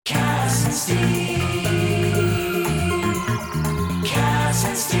and Steve. Kass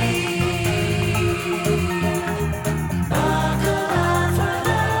and Steve. Buckle up for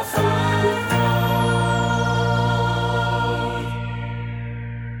the fun ride.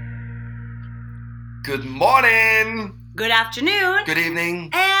 Good morning, Good afternoon, good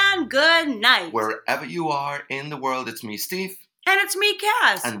evening, and good night. wherever you are in the world. It's me, Steve, And it's me,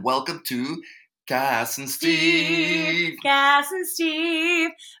 Kass. and welcome to Kass and Steve. Kass and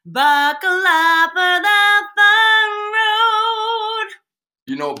Steve, buckle up for the fun road.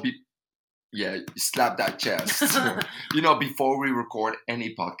 You know, slap that chest. Before we record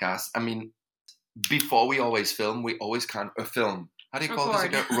any podcast, before we always film, we always film. How do you call this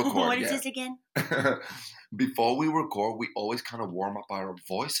again? Record. What is this again? Before we record, we always kind of warm up our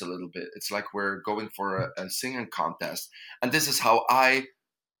voice a little bit. It's like we're going for a singing contest. And this is how I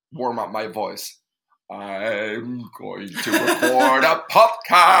warm up my voice. I'm going to record a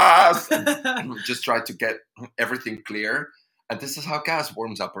podcast. And we just try to get everything clear. And this is how Kass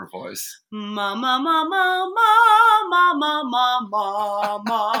warms up her voice. Ma ma ma ma ma ma ma ma ma ma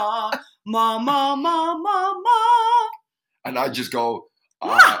ma ma ma ma ma. And I just go,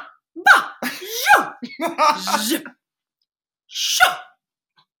 Ba shoo zip shoo.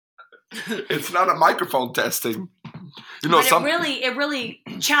 It's not a microphone testing. But it really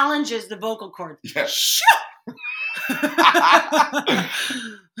challenges the vocal cords. Yeah. Shoo.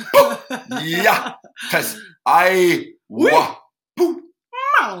 Yeah. Test.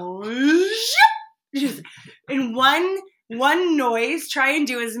 Just in one noise, try and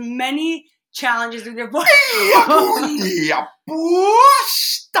do as many challenges with your voice.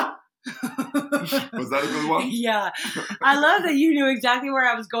 Was that a good one? Yeah. I love that you knew exactly where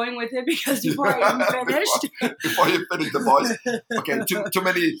I was going with it because before I even finished. Before you finish the voice. Okay, too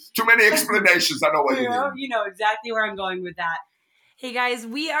many explanations. I know what you mean. You know exactly where I'm going with that. Hey guys,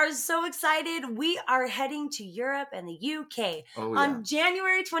 we are so excited. We are heading to Europe and the UK. Oh, yeah. On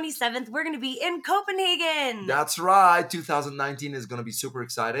January 27th, we're going to be in Copenhagen. That's right. 2019 is going to be super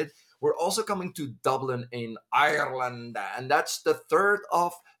excited. We're also coming to Dublin in Ireland, and that's the 3rd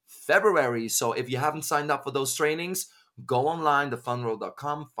of February. So if you haven't signed up for those trainings, go online,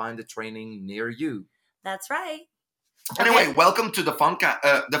 thefunroad.com, find a training near you. That's right. Anyway, welcome to the Fun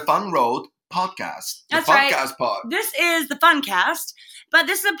Road podcast. That's right. Pod. This is the Funcast, but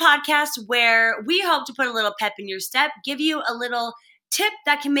this is a podcast where we hope to put a little pep in your step, give you a little tip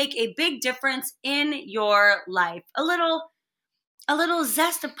that can make a big difference in your life. A little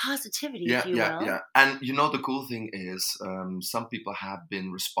zest of positivity, if you will. Yeah. And the cool thing is some people have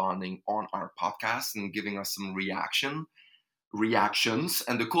been responding on our podcast and giving us some reactions.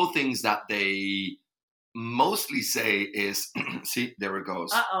 And the cool things that they mostly say is, see, there it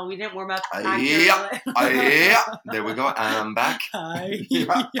goes. Uh-oh, we didn't warm up. Yeah, there we go. And I'm back.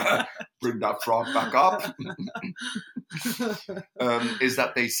 Yeah. Bring that frog back up. Is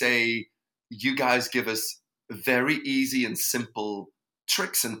that they say, you guys give us very easy and simple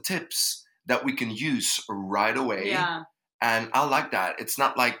tricks and tips that we can use right away. Yeah. And I like that. It's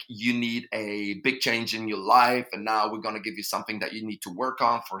not like you need a big change in your life and now we're going to give you something that you need to work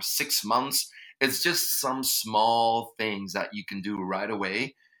on for 6 months. It's just some small things that you can do right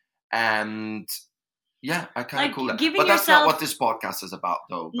away. And yeah, I kind of cool that. But that's not what this podcast is about,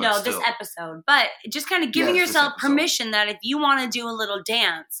 though. No, this episode. But just kind of giving yourself permission that if you want to do a little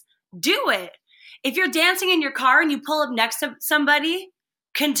dance, do it. If you're dancing in your car and you pull up next to somebody,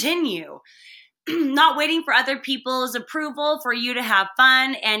 continue. Not waiting for other people's approval for you to have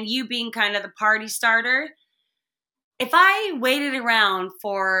fun and you being kind of the party starter. If I waited around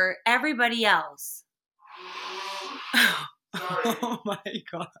for everybody else. Oh my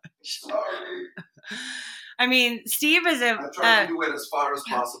gosh. Sorry. I mean, Steve is I tried to do it as far as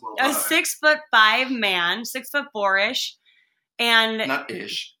possible. a 6'5" man, 6'4"-ish. And not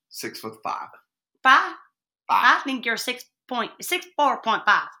ish, 6'5". 5? I think you're 4.5.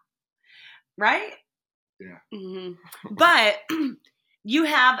 Right? Yeah. Mm-hmm. But you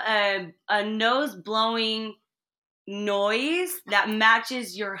have a nose blowing noise that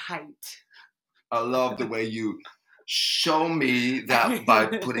matches your height. I love the way you show me that by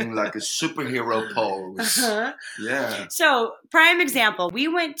putting like a superhero pose. Uh-huh. Yeah. So, prime example, we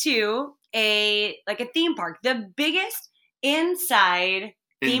went to a theme park, the biggest indoor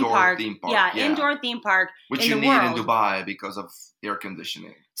theme park. Yeah, indoor theme park which in you the need world. in Dubai because of air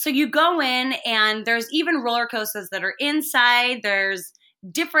conditioning. So you go in and there's even roller coasters that are inside. There's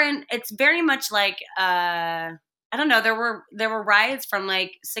different, it's very much like, I don't know, there were rides from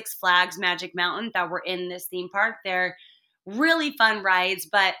like Six Flags Magic Mountain that were in this theme park. They're really fun rides,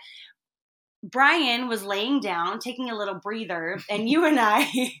 but Brian was laying down, taking a little breather, and you and I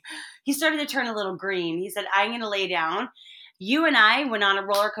he started to turn a little green. He said, I'm going to lay down. You and I went on a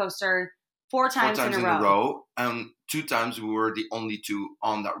roller coaster 4 times in a row. And 2 times we were the only 2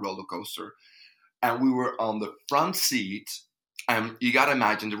 on that roller coaster. And we were on the front seat. And you got to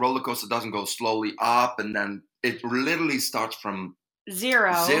imagine the roller coaster doesn't go slowly up. And then it literally starts from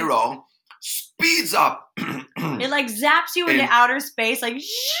zero, speeds up. It like zaps you into outer space. Like,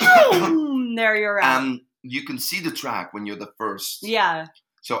 shoom, there you're at. And you can see the track when you're the first. Yeah.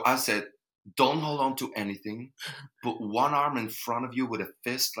 So I said, don't hold on to anything. Put one arm in front of you with a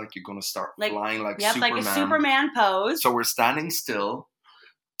fist like you're going to start flying like Superman. Like a Superman pose. So we're standing still.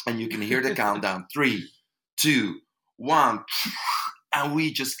 And you can hear the countdown. 3, 2, 1. And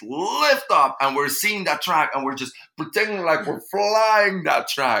we just lift up. And we're seeing that track. And we're just pretending like we're flying that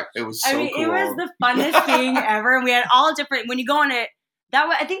track. It was so cool. It was the funnest thing ever. And we had all different, when you go on it,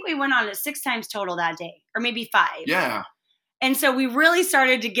 I think we went on it 6 times total that day. Or maybe 5. Yeah. And so we really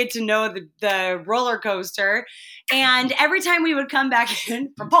started to get to know the roller coaster. And every time we would come back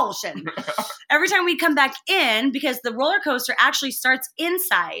in, propulsion. Every time we'd come back in, because the roller coaster actually starts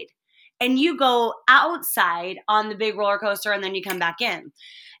inside. And you go outside on the big roller coaster and then you come back in.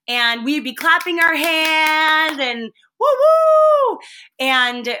 And we'd be clapping our hands and woo-woo!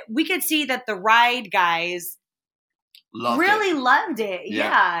 And we could see that the ride guys really loved it.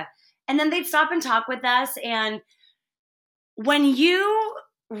 Yeah. And then they'd stop and talk with us. And when you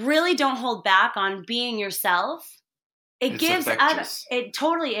really don't hold back on being yourself, it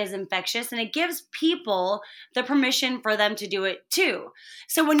totally is infectious, and it gives people the permission for them to do it too.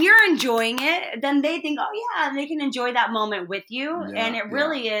 So when you're enjoying it, then they think, oh yeah, and they can enjoy that moment with you. Yeah, and it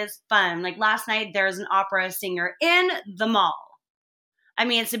really is fun. Like last night, there's an opera singer in the mall. I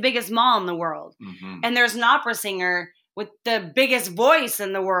mean, it's the biggest mall in the world. Mm-hmm. And there's an opera singer with the biggest voice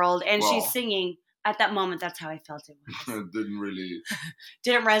in the world, and she's singing. At that moment, that's how I felt it was. It didn't really...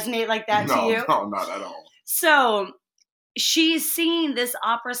 Didn't resonate like that to you? No, not at all. So she's singing this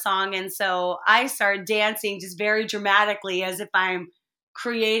opera song, and so I start dancing just very dramatically as if I'm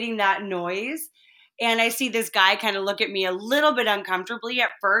creating that noise. And I see this guy kind of look at me a little bit uncomfortably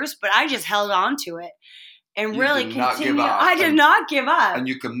at first, but I just held on to it and really continued. I did not give up. And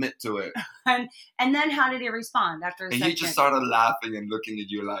you commit to it. And then how did he respond after a second? And he just started laughing and looking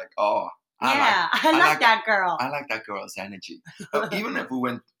at you like, oh... I like that girl. I like that girl's energy. Even if we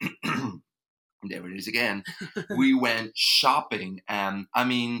went, there it is again, we went shopping. And I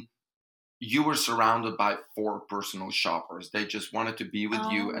mean, you were surrounded by 4 personal shoppers. They just wanted to be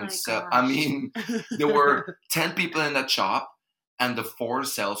with you. And so, I mean, there were 10 people in that shop, and the 4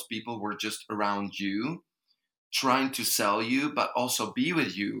 salespeople were just around you, trying to sell you, but also be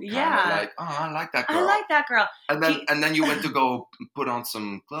with you. Yeah. Like, oh, I like that girl. I like that girl. And then you went to go put on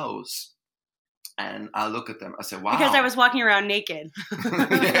some clothes. And I look at them. I said, wow. Because I was walking around naked.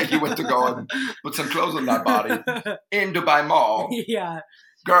 Yeah, you went to go and put some clothes on that body in Dubai Mall. Yeah.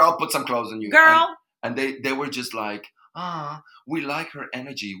 Girl, put some clothes on you. Girl. And they were just like, we like her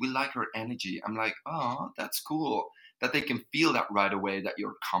energy. We like her energy. I'm like, that's cool. That they can feel that right away, that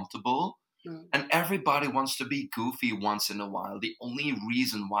you're comfortable. Mm. And everybody wants to be goofy once in a while. The only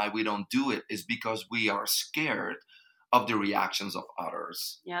reason why we don't do it is because we are scared of the reactions of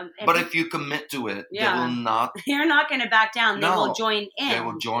others. Yeah, but if you commit to it, they will not... You're not going to back down. They will join in. They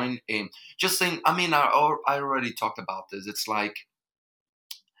will join in. Just saying, I mean, I already talked about this. It's like,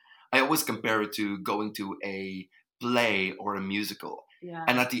 I always compare it to going to a play or a musical. Yeah.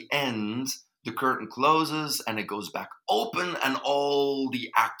 And at the end, the curtain closes and it goes back open, and all the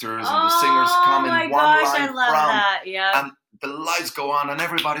actors and the singers come in one line. I love that. Yeah. And the lights go on and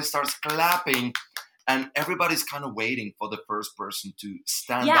everybody starts clapping. And everybody's kind of waiting for the first person to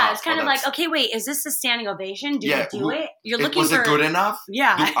stand up. Yeah, it's kind of like, okay, wait, is this a standing ovation? Do you do it? You're looking was for... it good enough?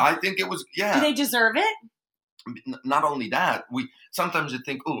 Yeah. I think it was, yeah. Do they deserve it? Not only that, sometimes you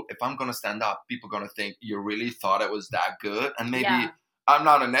think, oh, if I'm going to stand up, people are going to think you really thought it was that good. And maybe I'm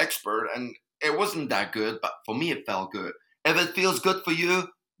not an expert and it wasn't that good, but for me, it felt good. If it feels good for you,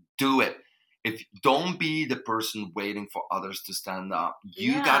 do it. Don't be the person waiting for others to stand up.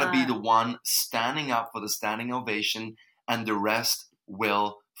 You got to be the one standing up for the standing ovation, and the rest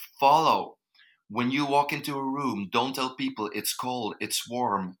will follow. When you walk into a room, don't tell people it's cold, it's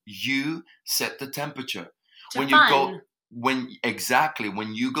warm. You set the temperature. When you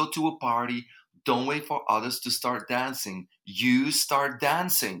go to a party, don't wait for others to start dancing. You start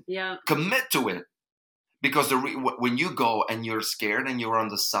dancing. Yeah. Commit to it. Because when you go and you're scared and you're on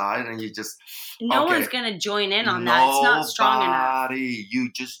the side and you just... No one's going to join in on that. It's not strong enough.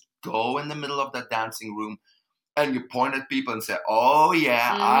 You just go in the middle of that dancing room and you point at people and say, oh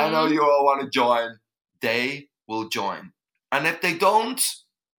yeah, I know you all want to join. They will join. And if they don't,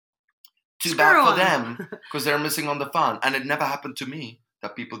 Too Screw bad for 'em. them because they're missing on the fun. And it never happened to me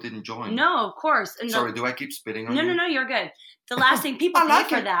that people didn't join. No, of course. And Sorry, do I keep spitting on no, you? no, you're good. The last thing, people I pay like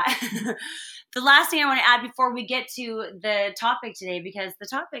for it. that. The last thing I want to add before we get to the topic today, because the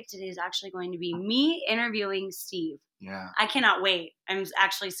topic today is actually going to be me interviewing Steve. Yeah. I cannot wait. I'm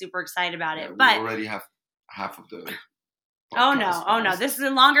actually super excited about Yeah, it. we But already have half of the. oh no, podcast. this is a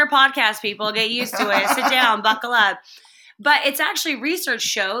longer podcast, people. Get used to it. Sit down, buckle up. But it's actually research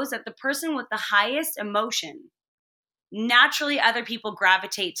shows that the person with the highest emotion, naturally other people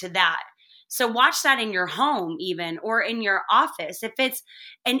gravitate to that. So watch that in your home even, or in your office. If it's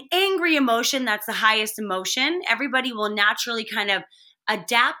an angry emotion, that's the highest emotion, everybody will naturally kind of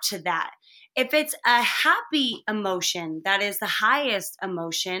adapt to that. If it's a happy emotion, that is the highest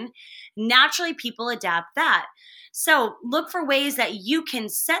emotion, naturally people adapt that. So look for ways that you can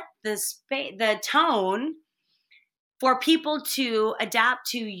set the tone for people to adapt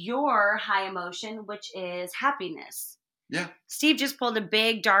to your high emotion, which is happiness. Yeah. Steve just pulled a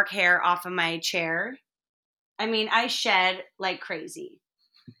big dark hair off of my chair. I mean, I shed like crazy.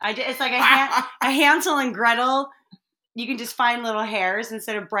 It's like a Hansel and Gretel. You can just find little hairs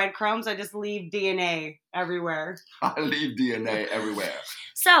instead of breadcrumbs. I just leave DNA everywhere. I leave DNA everywhere.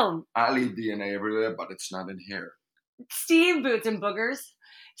 So I leave DNA everywhere, but it's not in here. Steve Boedt and boogers.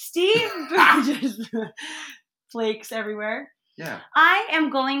 Steve Boedt just flakes everywhere. Yeah. I am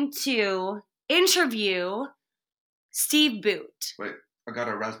going to interview Steve Boedt. Wait, I got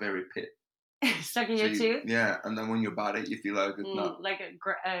a raspberry pit. Stuck in your tooth? Yeah, and then when you bite it, you feel like it's not. Like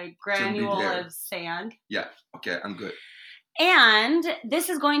a granule there. of sand. Yeah, okay, I'm good. And this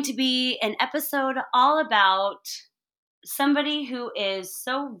is going to be an episode all about somebody who is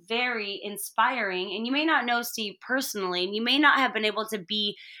so very inspiring. And you may not know Steve personally, and you may not have been able to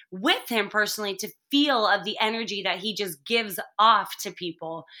be with him personally to feel of the energy that he just gives off to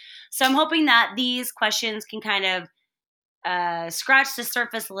people. So I'm hoping that these questions can kind of scratch the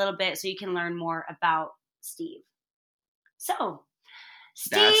surface a little bit so you can learn more about Steve. So,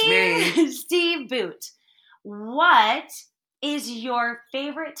 That's me. Steve Boedt, what is your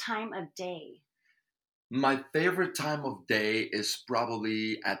favorite time of day? My favorite time of day is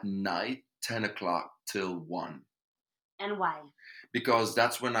probably at night, 10 o'clock till 1. And why? Because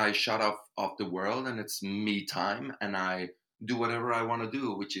that's when I shut off the world and it's me time and I do whatever I want to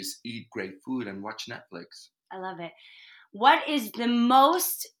do, which is eat great food and watch Netflix. I love it. What is the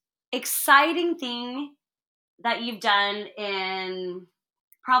most exciting thing that you've done in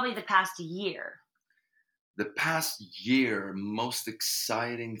probably the past year? The past year, most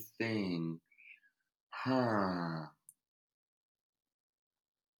exciting thing.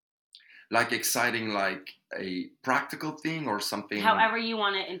 Like exciting, like a practical thing or something? However you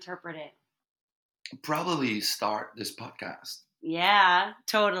want to interpret it. Probably start this podcast. Yeah,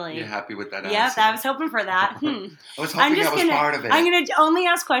 totally. You happy with that Yep, answer? I was hoping for that. I was hoping I was part of it. I'm going to only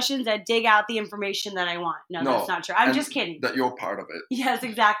ask questions that dig out the information that I want. No, that's not true. I'm just kidding. That you're part of it. Yes,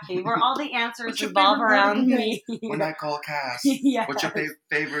 exactly. Where all the answers What's your revolve favorite part of around the me. day? When I call Kass. Yes. What's your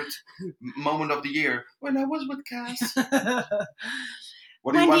favorite moment of the year? When I was with Kass.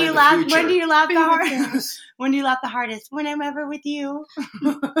 What do you want in the future? When do you laugh the Be with hardest? Kass. When do you laugh the hardest? When I'm ever with you.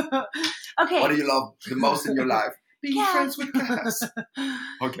 Okay. What do you love the most in your life? Being Kass. friends with Kass.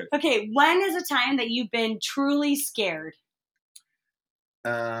 Okay. Okay, when is a time that you've been truly scared?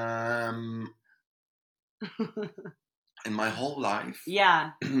 In my whole life,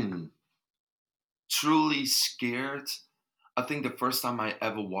 Yeah. truly scared. I think the first time I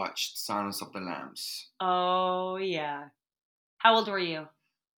ever watched Silence of the Lambs. Oh, yeah. How old were you?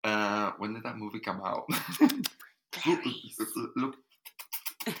 When did that movie come out? Berries. Look,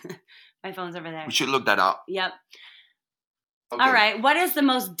 My phone's over there. we should look that up. Yep. Okay. All right. What is the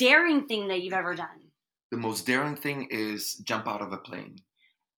most daring thing that you've ever done? The most daring thing is jump out of a plane.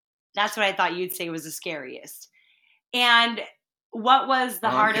 That's what I thought you'd say was the scariest. And what was the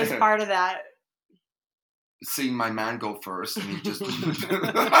hardest part of that? Seeing my man go first, and he just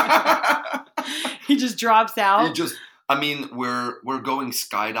He just drops out. we're going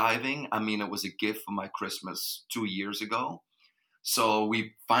skydiving. I mean, it was a gift for my Christmas 2 years ago. So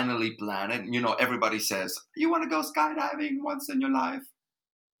we finally planned it. You know, everybody says, you want to go skydiving once in your life?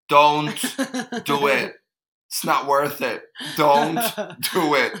 Don't do it. It's not worth it. Don't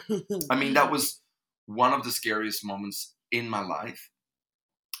do it. I mean, that was one of the scariest moments in my life.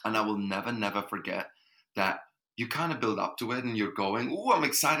 And I will never, never forget that you kind of build up to it and you're going, oh, I'm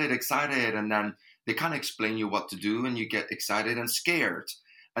excited. And then they kind of explain you what to do and you get excited and scared.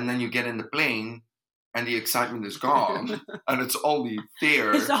 And then you get in the plane and the excitement is gone. And it's only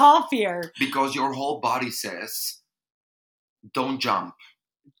fear. It's all fear. Because your whole body says, don't jump.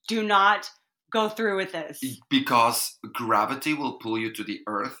 do not go through with this. Because gravity will pull you to the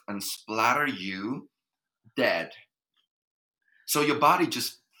earth and splatter you dead. So your body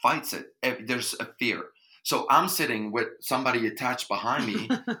just fights it. There's a fear. So I'm sitting with somebody attached behind me,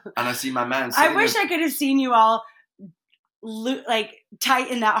 and I see my man sitting I wish I could have seen you all like tight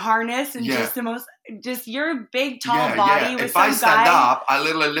in that harness and just your big tall body with if some I stand guy. up, I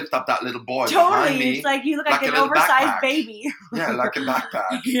literally lift up that little boy behind me. It's like you look like an a little oversized backpack. baby. Yeah, like a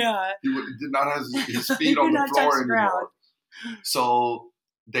backpack. Yeah. He did not have his feet on the floor anymore. So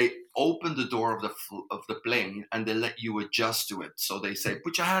they open the door of the plane and they let you adjust to it. So they say,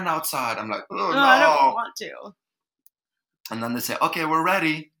 "Put your hand outside." I'm like, "Oh no, I don't want to." And then they say, "Okay, we're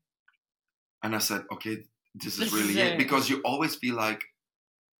ready." And I said, "Okay, this is really it," because you always feel like,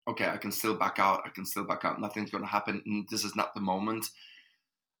 "Okay, I can still back out. Nothing's going to happen. This is not the moment."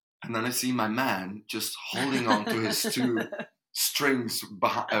 And then I see my man just holding on to his two strings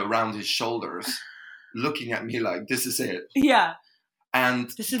around his shoulders, looking at me like, "This is it." Yeah. And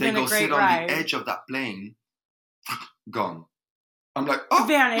they go sit on the edge of that plane, gone. I'm like, "Oh,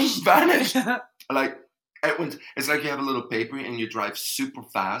 vanished." Like, it's like you have a little paper and you drive super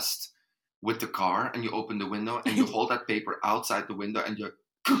fast with the car and you open the window and you hold that paper outside the window and you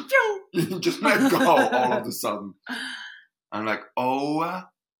just let go all of a sudden. I'm like, "Oh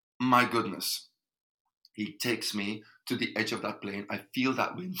my goodness." He takes me to the edge of that plane. I feel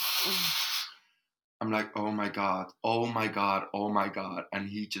that wind. I'm like, "Oh my God, oh my God, oh my God." And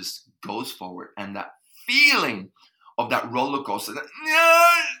he just goes forward. And that feeling of that roller coaster,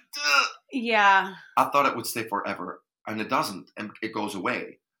 yeah. I thought it would stay forever. And it doesn't. And it goes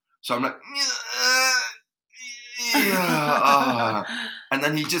away. So I'm like, and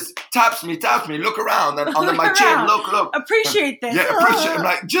then he just taps me, look around. And under my chin, look. Appreciate this. Yeah, appreciate it. I'm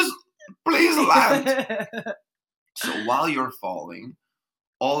like, just please land. So while you're falling,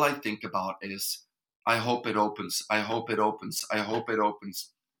 all I think about is, I hope it opens. I hope it opens. I hope it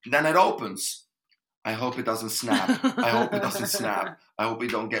opens. Then it opens. I hope it doesn't snap. I hope it doesn't snap. I hope it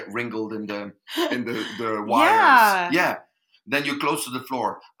don't get wrinkled in the wires. Yeah. Then you're close to the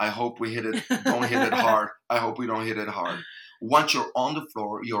floor. I hope we don't hit it hard. I hope we don't hit it hard. Once you're on the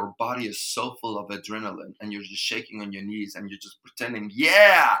floor, your body is so full of adrenaline and you're just shaking on your knees and you're just pretending,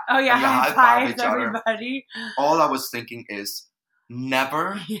 yeah. Oh yeah, and you high fives everybody. All I was thinking is,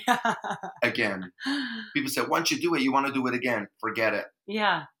 never again. People say, once you do it, you want to do it again. Forget it.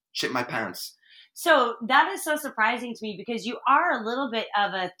 Yeah. Shit my pants. So that is so surprising to me because you are a little bit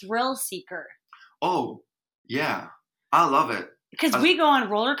of a thrill seeker. Oh, yeah. I love it. Because we go on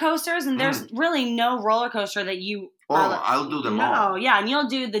roller coasters and there's really no roller coaster that you... I'll do them all. No, yeah. And you'll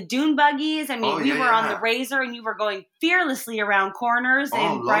do the dune buggies. I mean, we were on the Razor and you were going fearlessly around corners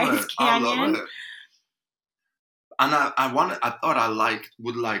in Bryce Canyon. I love it. And I thought I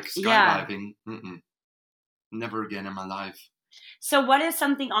would like skydiving. Yeah. Never again in my life. So what is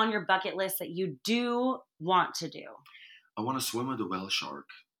something on your bucket list that you do want to do? I want to swim with a whale shark.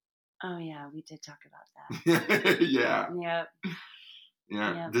 Oh, yeah. We did talk about that. Yeah. Yep.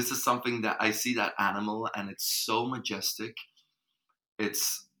 Yeah. Yep. This is something that I see that animal and it's so majestic.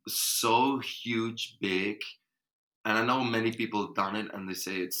 It's so huge, big. And I know many people have done it and they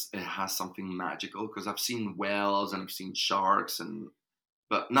say it has something magical because I've seen whales and I've seen sharks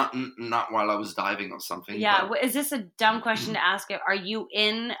but not while I was diving or something. Yeah. Is this a dumb question to ask? Are you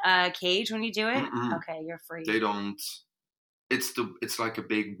in a cage when you do it? Okay, you're free. They don't. It's like a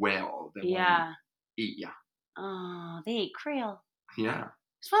big whale. They won't eat ya. Oh, they eat krill. Yeah.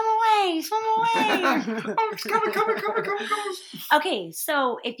 Swim away. Oh, it's coming. Okay,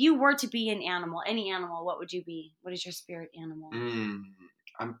 so if you were to be an animal, any animal, what would you be? What is your spirit animal?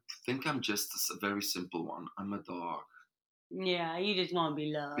 I think I'm just a very simple one. I'm a dog. Yeah, you just want to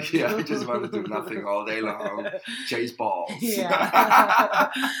be loved. Yeah, I just want to do nothing all day long. Chase balls. Yeah.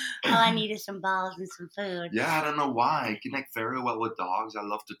 All I need is some balls and some food. Yeah, I don't know why. I connect very well with dogs. I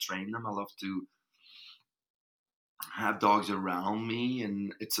love to train them. I love to have dogs around me.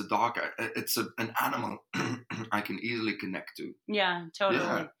 And it's a dog. It's an animal I can easily connect to. Yeah, totally.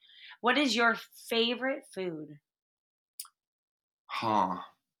 Yeah. What is your favorite food? I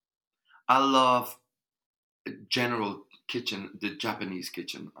love general kitchen, the Japanese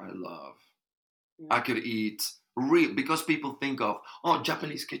kitchen. I love. I could eat because people think of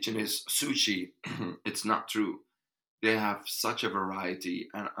Japanese kitchen is sushi. It's not true. They have such a variety,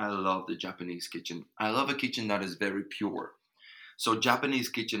 and I love the Japanese kitchen. I love a kitchen that is very pure. So Japanese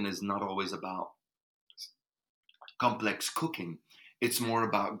kitchen is not always about complex cooking. It's more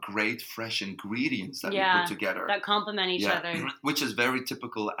about great fresh ingredients that you put together that complement each other, which is very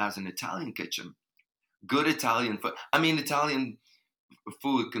typical as an Italian kitchen. Good Italian food. I mean, Italian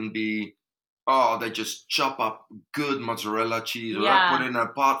food can be, oh, they just chop up good mozzarella cheese, Yeah. put it in a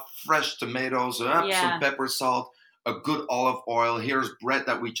pot, fresh tomatoes, some pepper, salt, a good olive oil. Here's bread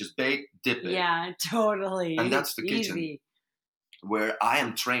that we just baked, dip it. Yeah, totally. And that's the kitchen. Easy. Where I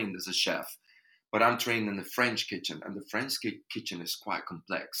am trained as a chef, but I'm trained in the French kitchen, and the French kitchen is quite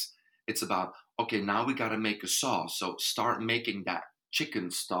complex. It's about, okay, now we got to make a sauce, so start making that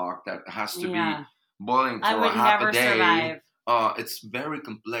chicken stock that has to be boiling I for would a half never a day. survive. It's very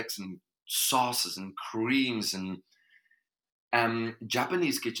complex, and sauces and creams, and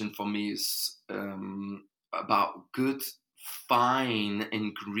Japanese kitchen for me is about good, fine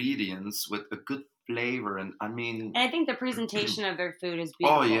ingredients with a good flavor, and I mean, And I think the presentation of their food is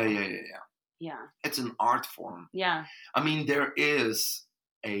oh beautiful. yeah. Yeah. It's an art form. Yeah. I mean, there is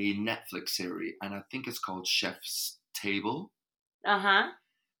a Netflix series, and I think it's called Chef's Table. Uh-huh.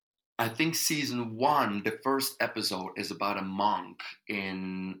 I think season 1, the first episode, is about a monk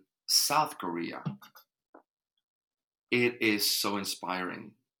in South Korea. It is so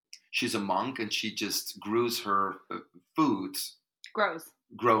inspiring. She's a monk, and she just grows her food.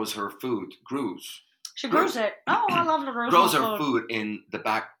 Grows her food. She grows it. Oh, I love the grows her food in the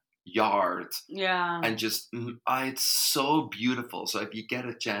backyard. Yeah. And just, it's so beautiful. So if you get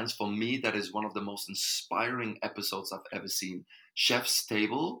a chance, for me, that is one of the most inspiring episodes I've ever seen. Chef's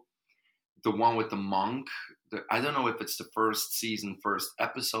Table, the one with the monk. I don't know if it's the first season, first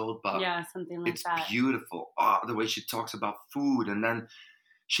episode, but yeah, something like it's that. beautiful. The way she talks about food. And then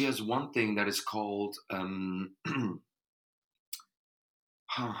she has one thing that is called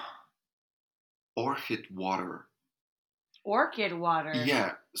orchid water. Orchid water?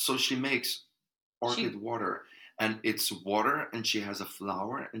 Yeah. So she makes orchid water. And it's water, and she has a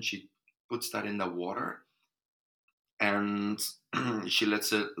flower, and she puts that in the water. And she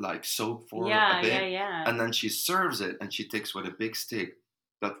lets it like soak for a bit. Yeah. And then she serves it, and she takes with a big stick.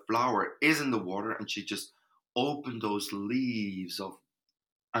 That flower is in the water, and she just opened those leaves of,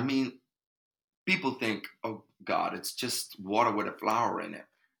 I mean, people think, oh God, it's just water with a flower in it.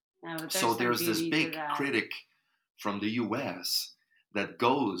 No, so there's this big critic from the US that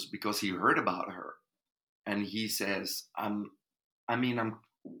goes because he heard about her. And he says, I'm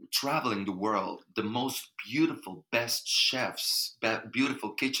traveling the world, the most beautiful, best chefs,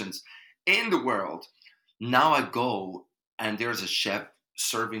 beautiful kitchens in the world. Now I go and there's a chef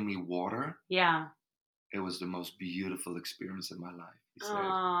serving me water. Yeah. It was the most beautiful experience in my life, he said.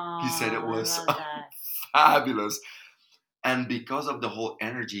 Aww, he said it was that. fabulous. And because of the whole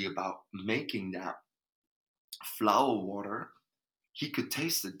energy about making that flower water, he could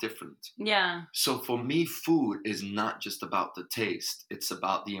taste it different. Yeah. So for me, food is not just about the taste. It's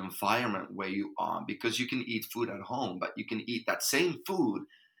about the environment where you are. Because you can eat food at home, but you can eat that same food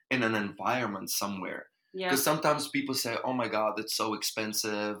in an environment somewhere. Because sometimes people say, oh my God, it's so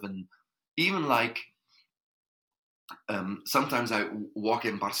expensive. And even like, sometimes I walk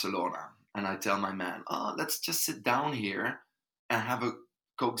in Barcelona and I tell my man, oh, let's just sit down here and have a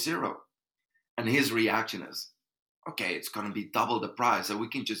Coke Zero. And his reaction is, okay, it's going to be double the price, so we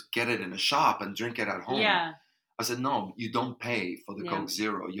can just get it in a shop and drink it at home. Yeah. I said, no, you don't pay for the Coke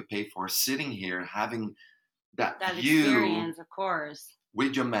Zero. You pay for sitting here, having that view experience, of course,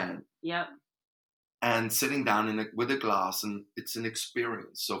 with your man. Yep. And sitting down with a glass, and it's an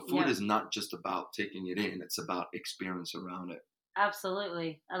experience. So food is not just about taking it in; it's about experience around it.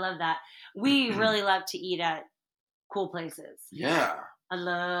 Absolutely, I love that. We really love to eat at cool places. Yeah. I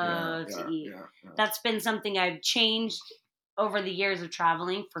love to eat. Yeah. That's been something I've changed over the years of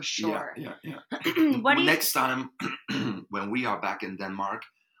traveling, for sure. Yeah. Next time, when we are back in Denmark,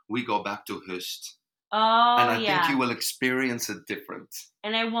 we go back to Høst. Oh, and I think you will experience it different.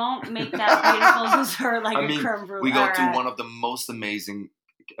 And I won't make that beautiful dessert like a creme brulee. We go to one of the most amazing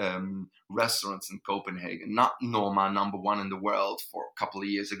restaurants in Copenhagen. Not Norma, number 1 in the world for a couple of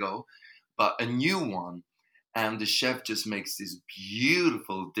years ago, but a new one. And the chef just makes these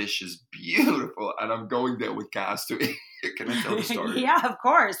beautiful dishes, beautiful. And I'm going there with Kass to eat. Can I tell the story? Yeah, of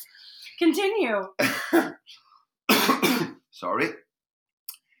course. Continue. Sorry.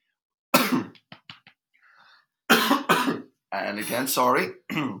 And again, sorry.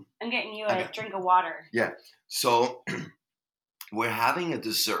 I'm getting you a drink of water. Yeah. So we're having a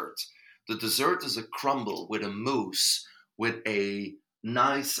dessert. The dessert is a crumble with a mousse, with a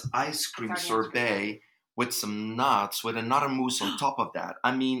nice ice cream sorbet, with some nuts, with another mousse on top of that.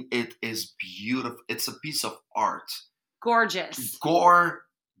 I mean, it is beautiful. It's a piece of art. Gorgeous.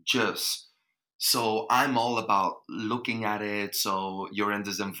 Gorgeous. So I'm all about looking at it. So you're in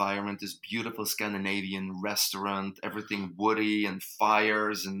this environment, this beautiful Scandinavian restaurant, everything woody and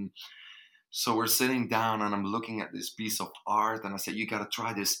fires and So we're sitting down and I'm looking at this piece of art and I said, you got to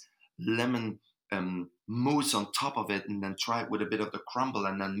try this lemon mousse on top of it and then try it with a bit of the crumble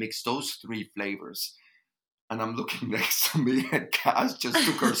and then mix those 3 flavors. And I'm looking next to me and Kass just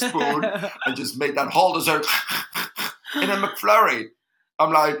took her spoon and just made that whole dessert in a McFlurry.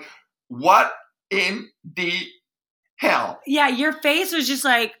 I'm like, what in the hell? Yeah, your face was just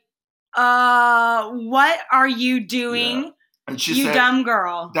like, what are you doing? Yeah. And she you said, dumb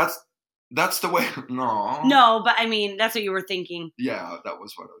girl. That's the way. No. No, but I mean, that's what you were thinking. Yeah, that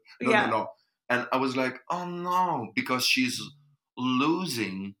was what. No. And I was like, oh no, because she's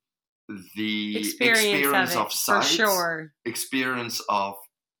losing the experience of sight, for sure. experience of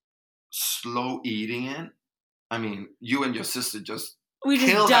slow eating it. I mean, you and your sister just we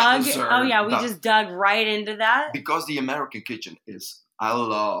just dug. Oh yeah, we just dug right into that. Because the American kitchen is, I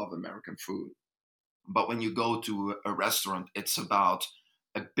love American food, but when you go to a restaurant, it's about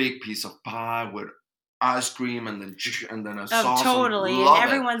a big piece of pie with ice cream and then a sauce. Oh, totally. And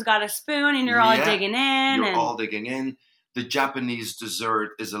everyone's got a spoon, and you're all digging in. You're all digging in. The Japanese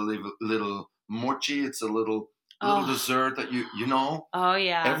dessert is a little mochi. It's a little dessert that you know. Oh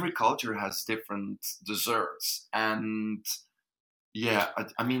yeah. Every culture has different desserts, and yeah,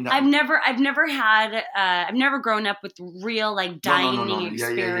 I mean, I've never grown up with real like dining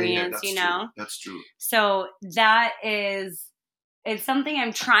experience. Yeah, you know, true. That's true. So it's something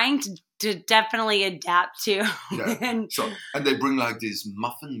I'm trying to definitely adapt to. Yeah. and they bring like these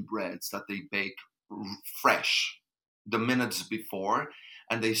muffin breads that they bake fresh the minutes before,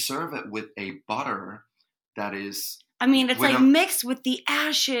 and they serve it with a butter that is. I mean, it's like mixed with the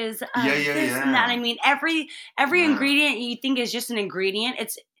ashes of this and that. I mean, every ingredient you think is just an ingredient.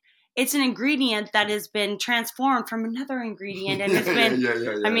 It's an ingredient that has been transformed from another ingredient, and it's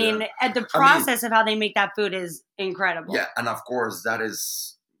been. I mean, the process of how they make that food is incredible. Yeah, and of course that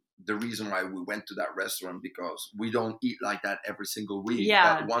is the reason why we went to that restaurant, because we don't eat like that every single week.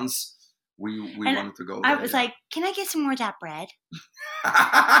 Yeah. But once we wanted to go there. I was like, can I get some more of that bread? And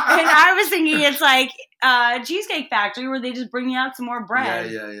I was thinking it's like Cheesecake Factory where they just bring you out some more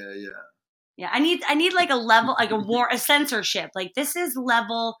bread. Yeah. Yeah, I need like a level, like a censorship. Like, this is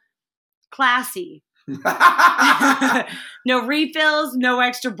level classy. No refills, no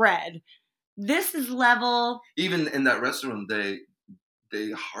extra bread. This is level. Even in that restaurant, they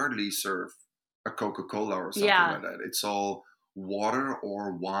hardly serve a Coca-Cola or something like that. It's all water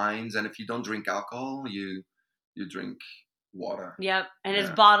or wines, and if you don't drink alcohol, you drink water. Yep, and it's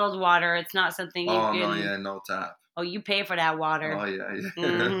bottled water. It's not something you can. No tap. Oh, you pay for that water. Oh yeah.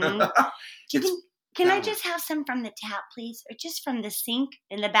 Mm-hmm. Can I just have some from the tap, please, or just from the sink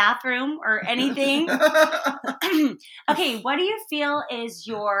in the bathroom, or anything? Okay, what do you feel is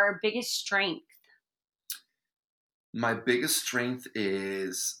your biggest strength? My biggest strength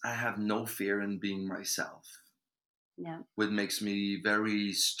is I have no fear in being myself. Yeah. Which makes me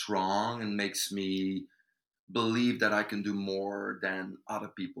very strong and makes me believe that I can do more than other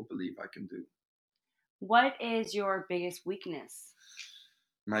people believe I can do. What is your biggest weakness?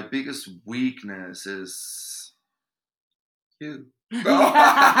 My biggest weakness is you. You're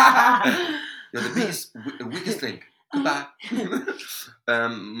the weakest thing. Goodbye.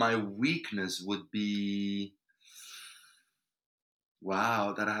 My weakness would be...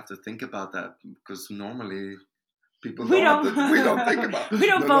 Wow, that I have to think about that, because normally people we don't think about. We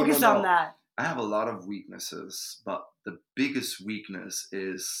don't focus on that. I have a lot of weaknesses, but the biggest weakness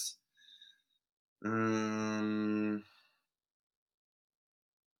is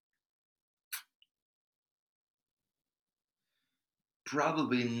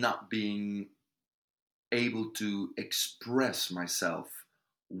probably not being able to express myself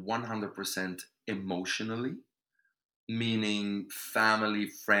 100% emotionally. Meaning family,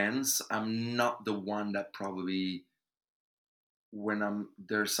 friends. I'm not the one that probably, when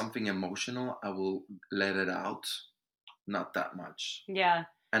there's something emotional, I will let it out. Not that much. Yeah.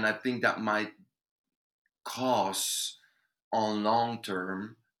 And I think that might cause on long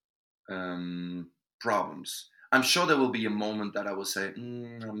term problems. I'm sure there will be a moment that I will say,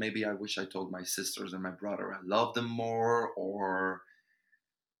 maybe I wish I told my sisters and my brother I love them more, or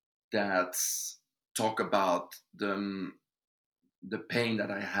that's talk about the pain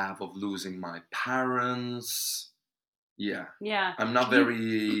that I have of losing my parents. Yeah. I'm not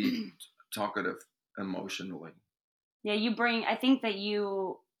very talkative emotionally. Yeah, I think that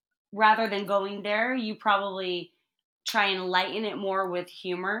you, rather than going there, you probably try and lighten it more with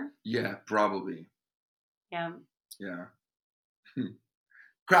humor. Yeah, probably. Yeah.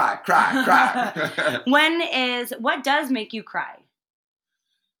 Cry. What does make you cry?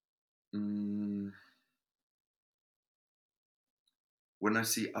 When I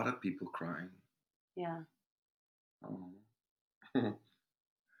see other people crying, Yeah. oh.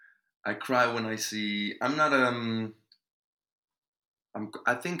 I cry when I see. I'm not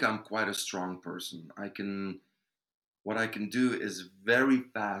I think I'm quite a strong person. What I can do is very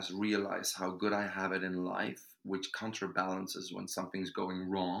fast realize how good I have it in life, which counterbalances when something's going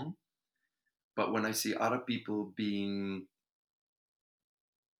wrong. But when I see other people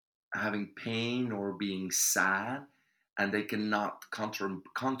having pain or being sad, and they cannot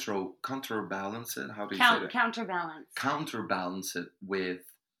counterbalance it. How do you say that? Counterbalance. Counterbalance it with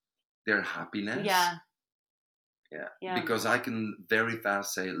their happiness. Yeah. Yeah. Because I can very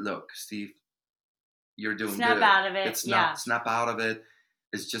fast say, look, Steve, you're doing Snap good. out of it. It's not Yeah. snap out of it.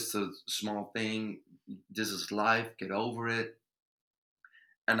 It's just a small thing. This is life. Get over it.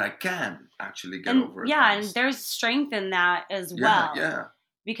 And I can actually get over it. Yeah, fast. and there's strength in that as well. Yeah.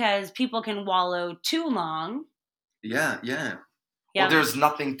 Because people can wallow too long. Yeah. Well, there's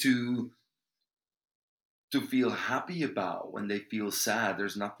nothing to feel happy about when they feel sad.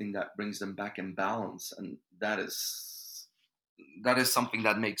 There's nothing that brings them back in balance, and that is something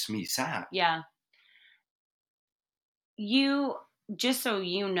that makes me sad. Yeah. You, just so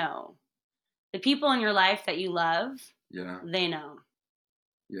you know, the people in your life that you love, they know.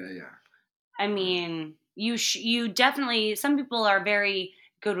 Yeah. I mean, you definitely, some people are very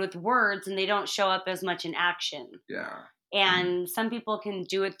good with words and they don't show up as much in action. Yeah. And some people can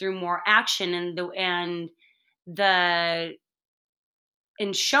do it through more action and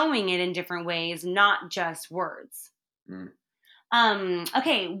showing it in different ways, not just words.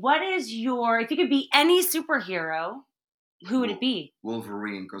 Okay, what is if you could be any superhero, who would it be?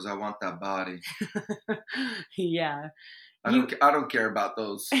 Wolverine, because I want that body. Yeah. I don't care about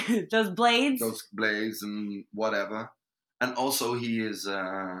those those blades. Those blades and whatever. And also he is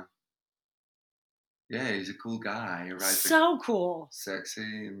he's a cool guy, right? So cool.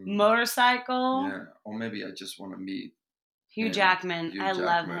 Sexy. Motorcycle. Yeah. Or maybe I just want to meet Hugh Jackman. I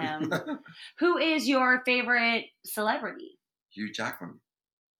love him. Who is your favorite celebrity? Hugh Jackman.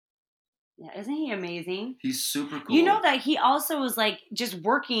 Yeah, isn't he amazing? He's super cool. You know that he also was like just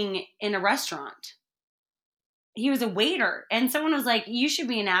working in a restaurant. He was a waiter, and someone was like, "You should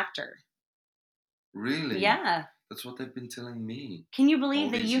be an actor." Really? Yeah. That's what they've been telling me. Can you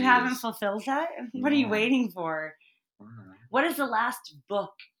believe that you haven't fulfilled that? What are you waiting for? What is the last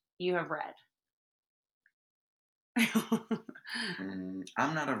book you have read?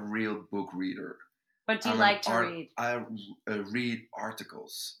 I'm not a real book reader. What do you like to read? I read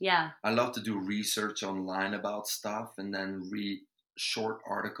articles. Yeah. I love to do research online about stuff and then read short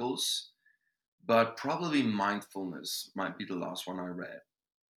articles. But probably mindfulness might be the last one I read.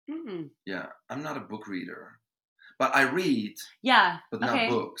 Mm-hmm. Yeah, I'm not a book reader. But I read. Yeah. But not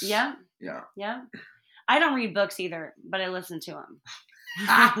books. Yeah. I don't read books either, but I listen to them.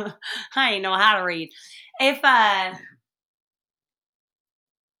 I know how to read. If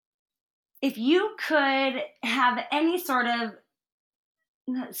you could have any sort of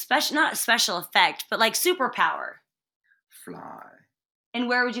not special effect, but like superpower. Fly. And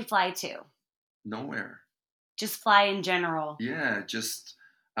where would you fly to? Nowhere. Just fly in general. Yeah,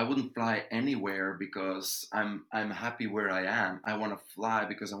 I wouldn't fly anywhere because I'm happy where I am. I want to fly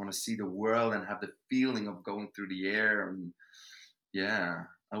because I want to see the world and have the feeling of going through the air. And yeah,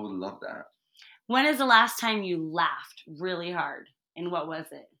 I would love that. When is the last time you laughed really hard? And what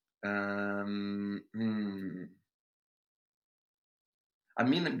was it? I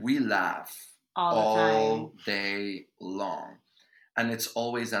mean, we laugh all day long. And it's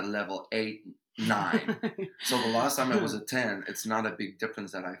always at level 8, 9. So the last time I was at 10, it's not a big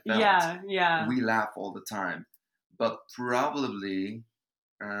difference that I felt. Yeah. We laugh all the time. But probably,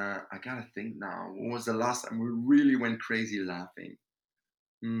 I gotta think now. When was the last time we really went crazy laughing?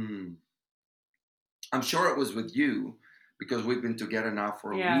 I'm sure it was with you because we've been together now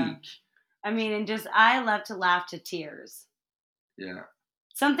for a week. I mean, I love to laugh to tears. Yeah.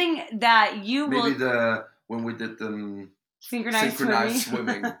 Something that you will... Maybe when we did the... Synchronized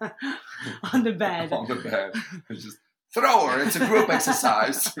swimming. On the bed. On the bed. It's just throw her. It's a group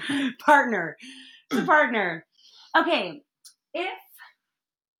exercise. Partner. It's a partner. Okay.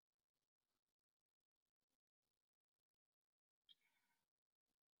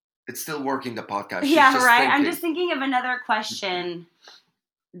 It's still working, the podcast. Yeah, right. Thinking. I'm just thinking of another question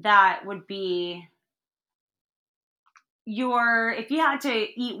that would be if you had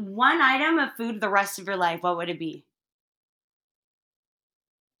to eat one item of food the rest of your life, what would it be?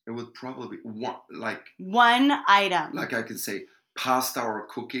 It would probably be one item. Like I could say pasta or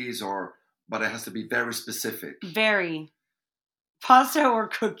cookies but it has to be very specific. Very. Pasta or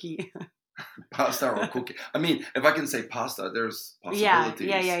cookie. Pasta or cookie. I mean, if I can say pasta, there's Yeah,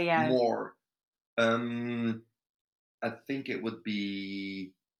 possibilities. yeah. More. I think it would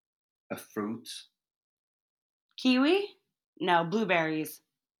be a fruit. Kiwi? No, blueberries.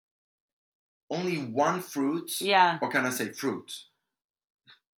 Only one fruit? Yeah. Or can I say fruit?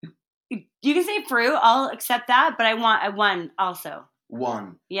 You can say fruit. I'll accept that, but I want a one also.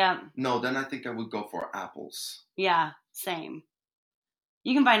 One. Yeah. No, then I think I would go for apples. Yeah, same.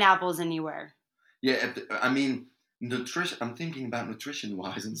 You can find apples anywhere. Yeah, I mean, nutrition. I'm thinking about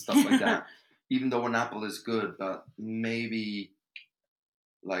nutrition-wise and stuff like that. Even though an apple is good, but maybe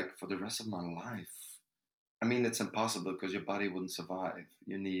like for the rest of my life. I mean, it's impossible because your body wouldn't survive.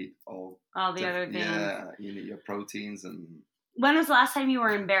 You need all the other things. Yeah, you need your proteins and. When was the last time you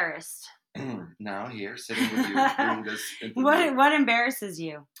were embarrassed? Now here, sitting with you, doing this interview. What embarrasses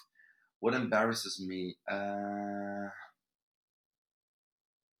you? What embarrasses me? That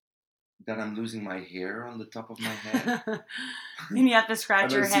I'm losing my hair on the top of my head. And you have to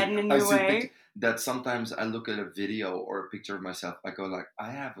scratch your head in a new way. That sometimes I look at a video or a picture of myself, I go like,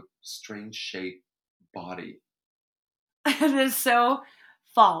 I have a strange shaped body. It is so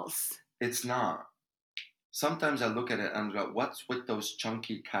false. It's not. Sometimes I look at it and I'm like, what's with those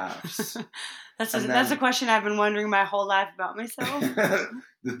chunky calves? That's a question I've been wondering my whole life about myself.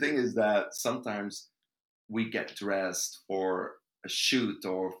 The thing is that sometimes we get dressed for a shoot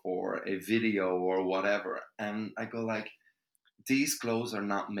or for a video or whatever, and I go like, these clothes are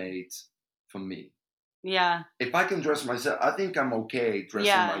not made for me. Yeah. If I can dress myself, I think I'm okay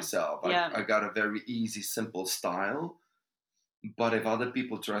dressing myself. I got a very easy, simple style. But if other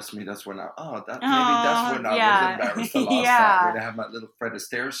people dress me, that's when I was embarrassed the last time. When I have my little Fred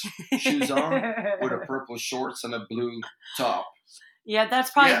Astaire shoes on with a purple shorts and a blue top. Yeah, that's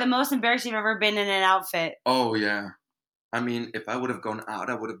probably the most embarrassed you've ever been in an outfit. Oh, yeah. I mean, if I would have gone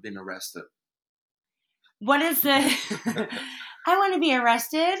out, I would have been arrested. What is the... I want to be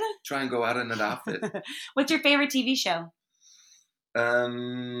arrested. Try and go out in an outfit. What's your favorite TV show?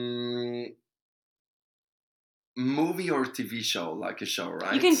 Movie or TV show, like a show,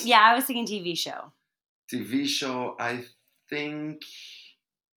 right? I was thinking TV show. TV show, I think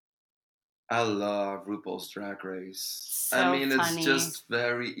I love RuPaul's Drag Race. So funny. It's just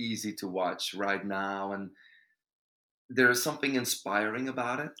very easy to watch right now, and there's something inspiring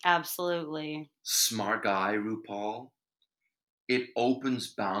about it. Absolutely. Smart guy, RuPaul. It opens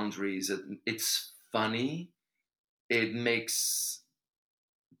boundaries. It's funny. It makes...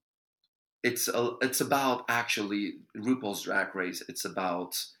 It's about actually RuPaul's Drag Race. It's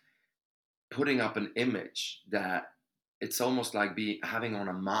about putting up an image that it's almost like having on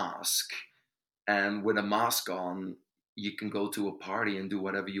a mask, and with a mask on, you can go to a party and do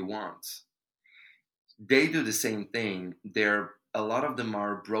whatever you want. They do the same thing. A lot of them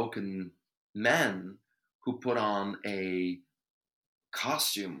are broken men who put on a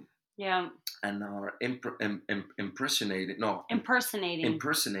costume. Yeah. And are impersonating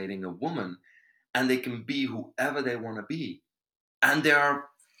a woman, and they can be whoever they want to be, and they are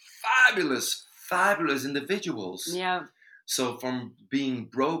fabulous individuals. Yeah. So from being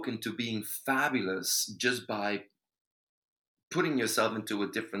broken to being fabulous just by putting yourself into a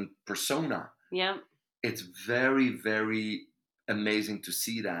different persona. Yeah. It's very, very amazing to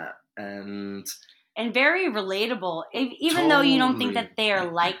see that, and very relatable. Even though you don't think that they are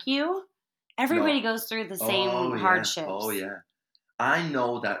like you, everybody goes through the same hardships. Oh, yeah. I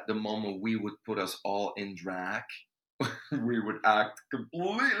know that the moment we would put us all in drag, we would act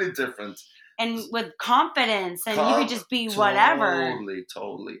completely different. And with confidence, and you could just be whatever.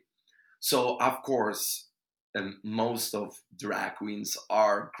 Totally. So, of course, and most of drag queens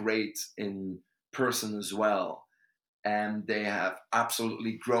are great in person as well. And they have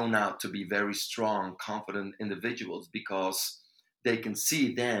absolutely grown out to be very strong, confident individuals, because they can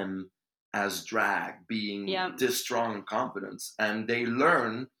see them as drag being this strong and confident. And they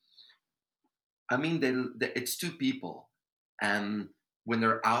learn, it's two people. And when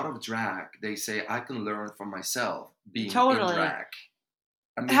they're out of drag, they say, I can learn from myself being in drag.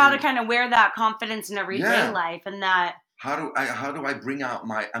 How to kind of wear that confidence in everyday life, and that... How do I bring out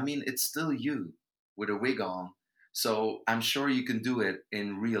it's still you with a wig on. So I'm sure you can do it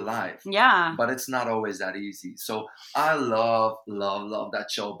in real life. Yeah. But it's not always that easy. So I love that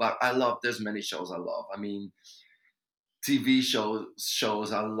show. But there's many shows I love. TV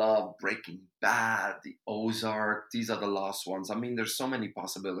shows I love. Breaking Bad, The Ozark. These are the last ones. There's so many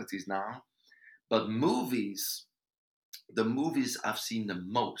possibilities now. But movies, the movies I've seen the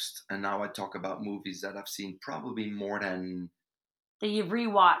most, and now I talk about movies that I've seen probably more than... That you've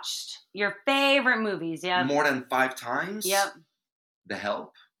rewatched. Your favorite movies, yeah. More than 5 times? Yep. The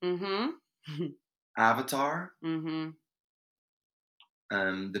Help. Mm-hmm. Avatar, Mm-hmm.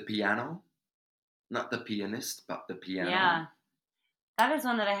 the piano, not the pianist, but the piano. Yeah. That is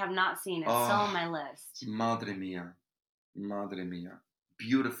one that I have not seen. It's still Oh. on my list. Madre mia,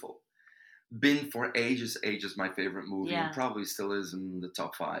 beautiful. Been for ages, my favorite movie, Yeah. and probably still is in the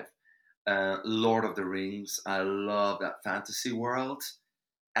top 5. Lord of the Rings. I love that fantasy world,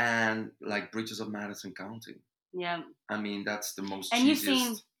 and like Bridges of Madison County. Yeah. I mean, that's the most. And you've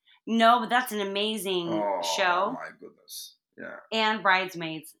seen No, but that's an amazing show. Oh my goodness! Yeah. And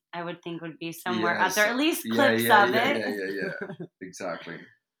Bridesmaids, I would think would be somewhere Yes. out there, at least clips of it. Yeah. Exactly.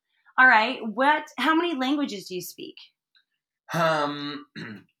 All right. How many languages do you speak?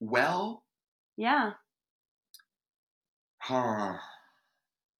 Well. Yeah. I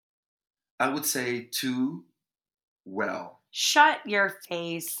would say 2 well. Shut your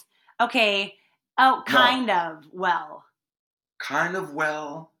face. Okay. Oh, kind of well. Kind of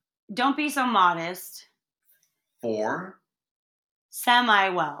well. Don't be so modest. 4. Semi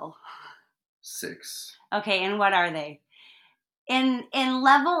well. 6. Okay, and what are they? In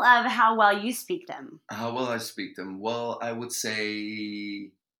level of how well you speak them. How well I speak them? Well, I would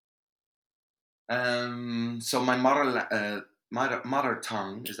say. So my mother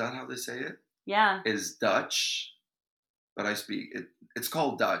tongue, is that how they say it? Yeah. Is Dutch, but I speak it. It's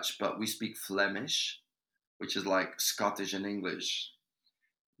called Dutch, but we speak Flemish, which is like Scottish and English.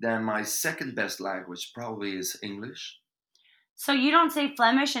 Then my second best language probably is English. So you don't say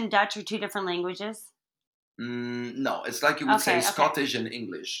Flemish and Dutch are 2 different languages? No, it's like you would say Scottish and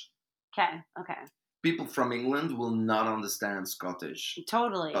English. Okay. People from England will not understand Scottish.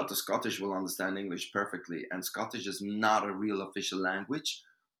 Totally. But the Scottish will understand English perfectly. And Scottish is not a real official language.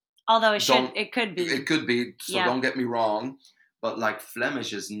 Although it could be. It could be, so don't get me wrong. But like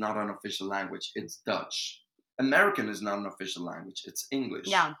Flemish is not an official language. It's Dutch. American is not an official language. It's English.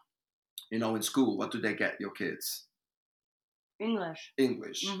 Yeah. You know, in school, what do they get, your kids? English.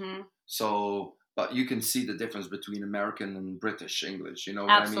 Mm-hmm. So, but you can see the difference between American and British English. You know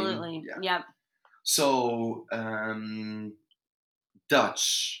what I mean? Absolutely. Yep. So,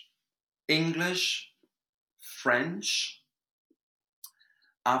 Dutch, English, French.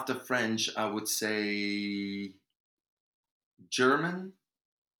 After French, I would say German.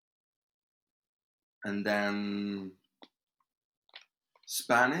 And then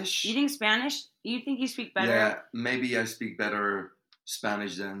Spanish. You think Spanish? You think you speak better? Yeah, maybe I speak better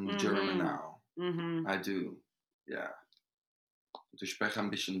Spanish than German now. Mm-hmm. I do, yeah. Ich spreche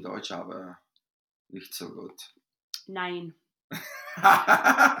ein bisschen Deutsch, aber nicht so gut. Nein.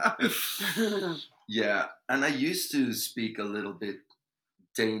 Yeah, and I used to speak a little bit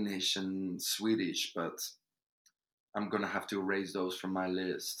Danish and Swedish, but I'm gonna have to erase those from my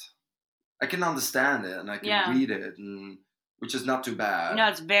list. I can understand it and I can read it, which is not too bad. No,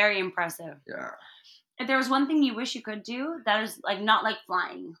 it's very impressive. Yeah. If there was one thing you wish you could do that is like not like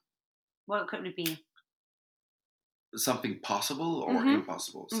flying, what could it be? Something possible or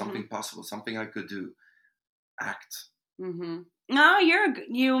impossible? Something possible, something I could do. Act. Mm-hmm. No,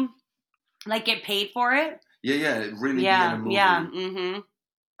 you like get paid for it. Yeah, really be in a movie. Yeah. Mm-hmm.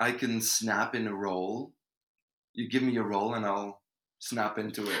 I can snap in a role. You give me a role and I'll snap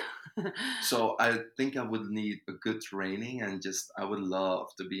into it. So I think I would need a good training and I would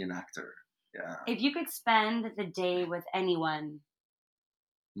love to be an actor. Yeah. If you could spend the day with anyone.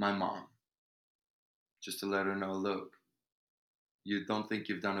 My mom. Just to let her know, look, you don't think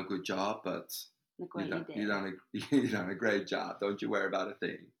you've done a good job, but look what you did. You've done a great job. Don't you worry about a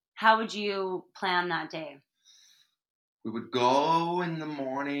thing. How would you plan that day? We would go in the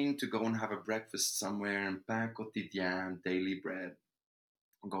morning to go and have a breakfast somewhere in pain quotidien, daily bread.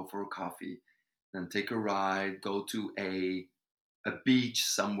 Go for a coffee, then take a ride, go to a beach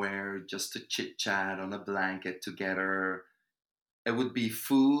somewhere just to chit chat on a blanket together. It would be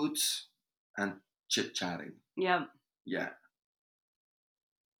food and chit chatting. Yep. Yeah.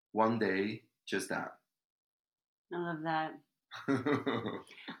 One day, just that. I love that.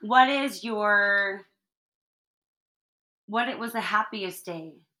 What was the happiest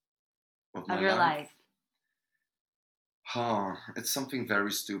day of your life? It's something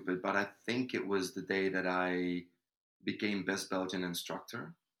very stupid, but I think it was the day that I became Best Belgian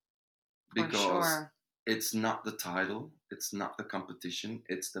Instructor. Because it's not the title, it's not the competition,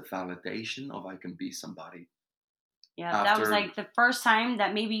 it's the validation of I can be somebody. Yeah, that was like the first time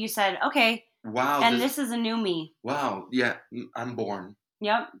that maybe you said, okay, wow, and this is a new me. Wow, yeah, I'm born.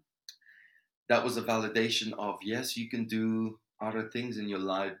 Yep. That was a validation of, yes, you can do other things in your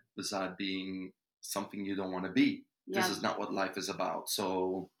life besides being something you don't want to be. This is not what life is about.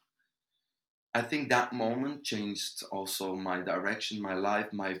 So I think that moment changed also my direction, my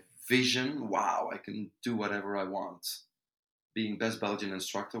life, my vision, wow, I can do whatever I want. Being best Belgian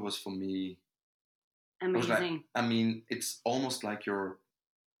instructor was for me, I was like, Amazing. I mean, it's almost like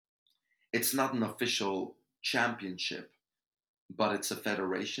it's not an official championship, but it's a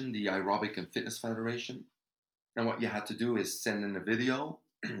federation, the Aerobic and Fitness Federation. And what you had to do is send in a video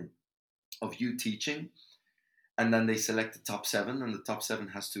of you teaching, and then they select the top 7, and the top 7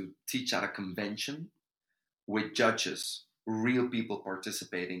 has to teach at a convention with judges, real people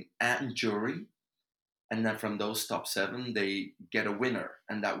participating, and jury. And then from those top 7, they get a winner,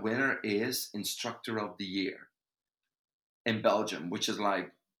 and that winner is Instructor of the Year in Belgium, which is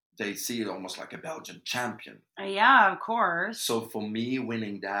like, they see it almost like a Belgian champion. Yeah, of course. So for me,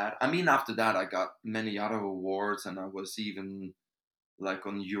 winning that, I mean, after that, I got many other awards, and I was even like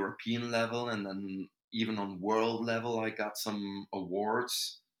on European level, and then even on world level, I got some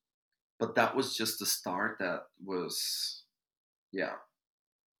awards. But that was just the start. That was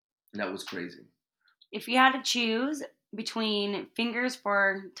crazy. If you had to choose between fingers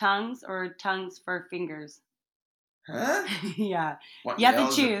for tongues or tongues for fingers. Huh? Yeah. What You have the to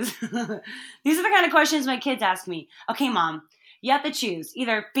hell choose. These are the kind of questions my kids ask me. Okay, Mom, you have to choose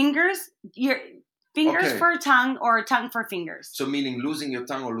either fingers Okay. for tongue or tongue for fingers. So meaning losing your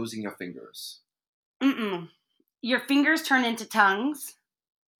tongue or losing your fingers? Your fingers turn into tongues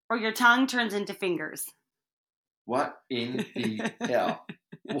or your tongue turns into fingers. What in the hell?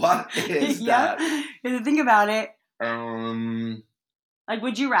 What is that? You have to think about it. Like,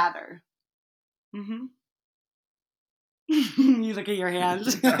 would you rather? Mm-hmm. You look at your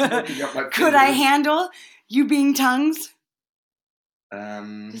hands. Could I handle you being tongues?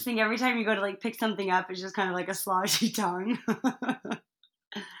 Just think every time you go to like pick something up, it's just kind of like a sloshy tongue.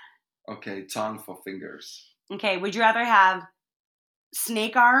 Okay, tongue for fingers. Okay, would you rather have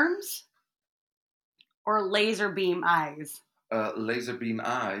snake arms or laser beam eyes? Laser beam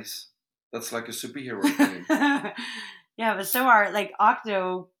eyes. That's like a superhero thing. Yeah, but so are like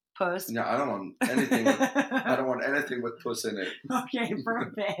octopus. No, I don't want anything. I don't want anything with puss in it. Okay,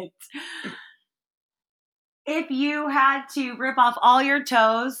 perfect. If you had to rip off all your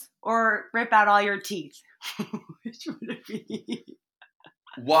toes or rip out all your teeth, which would it be?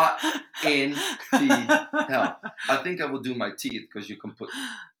 What in the hell? I think I will do my teeth because you can put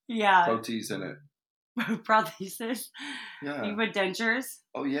protease in it. Prosthesis? Yeah. You put dentures?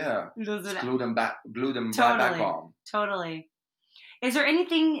 Oh yeah. Just glue them back totally, on. Totally. Is there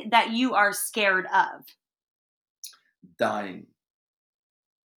anything that you are scared of? Dying.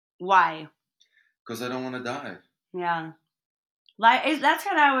 Why? Because I don't want to die. Yeah. That's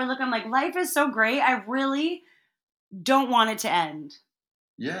kind of how I look. I'm like, life is so great. I really don't want it to end.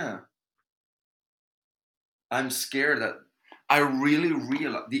 Yeah. I'm scared that I really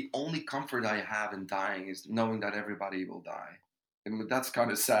realize the only comfort I have in dying is knowing that everybody will die. I mean, that's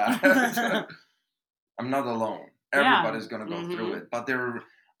kind of sad. I'm not alone. Everybody's going to go through it. But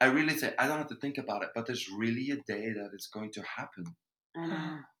I really say, I don't have to think about it, but there's really a day that it's going to happen. I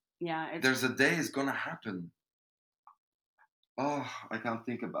know. Yeah. There's a day it's going to happen. Oh, I can't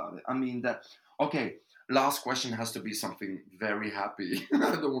think about it. I mean, okay, last question has to be something very happy.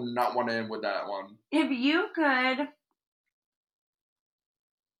 I do not want to end with that one. If you could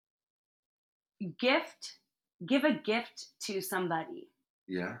give a gift to somebody.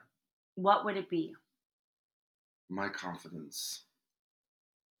 Yeah. What would it be? My confidence.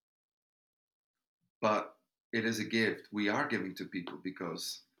 But it is a gift we are giving to people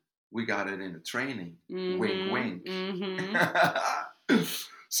because we got it in a training. Wink, wink. Mm-hmm.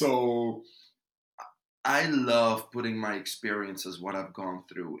 So I love putting my experiences, what I've gone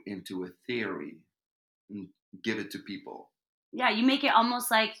through, into a theory and give it to people. Yeah, you make it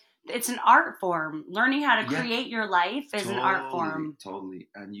almost like it's an art form. Learning how to create your life is an art form. Totally.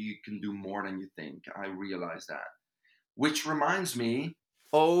 And you can do more than you think. I realize that. Which reminds me.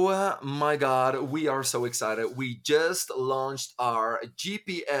 Oh my God, we are so excited. We just launched our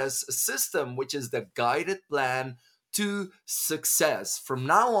GPS system, which is the guided plan to success. From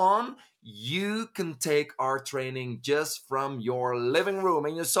now on, you can take our training just from your living room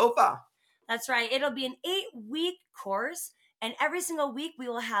and your sofa. That's right. It'll be an 8-week course. And every single week, we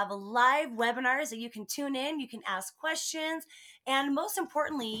will have live webinars that you can tune in. You can ask questions. And most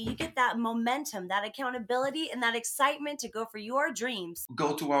importantly, you get that momentum, that accountability, and that excitement to go for your dreams.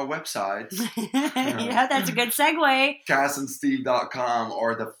 Go to our website. Yeah, that's a good segue. KassandSteve.com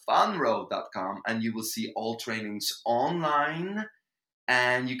or thefunroad.com. And you will see all trainings online.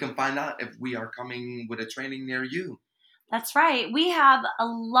 And you can find out if we are coming with a training near you. That's right. We have a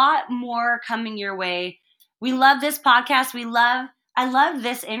lot more coming your way. We love this podcast. I love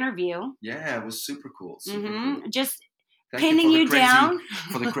this interview. Yeah, it was super cool. Super cool. Just Thank pinning you for the crazy, down.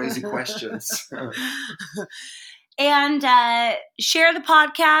 for the crazy questions. And share the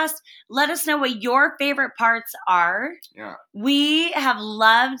podcast. Let us know what your favorite parts are. Yeah. We have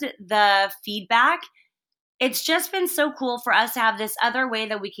loved the feedback. It's just been so cool for us to have this other way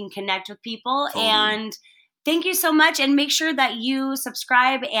that we can connect with people. Totally. And thank you so much. And make sure that you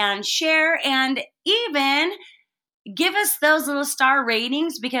subscribe and share and even give us those little star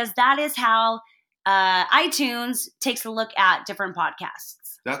ratings, because that is how iTunes takes a look at different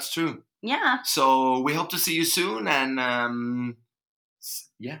podcasts. That's true. Yeah. So we hope to see you soon, and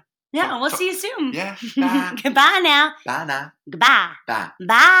yeah. Yeah, we'll see you soon. Yeah. Bye. Goodbye now. Bye now. Goodbye. Bye.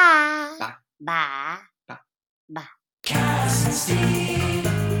 Bye. Bye. Bye. Bye. Bye. Kass and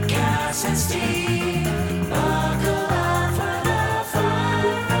Steve, Kass and Steve.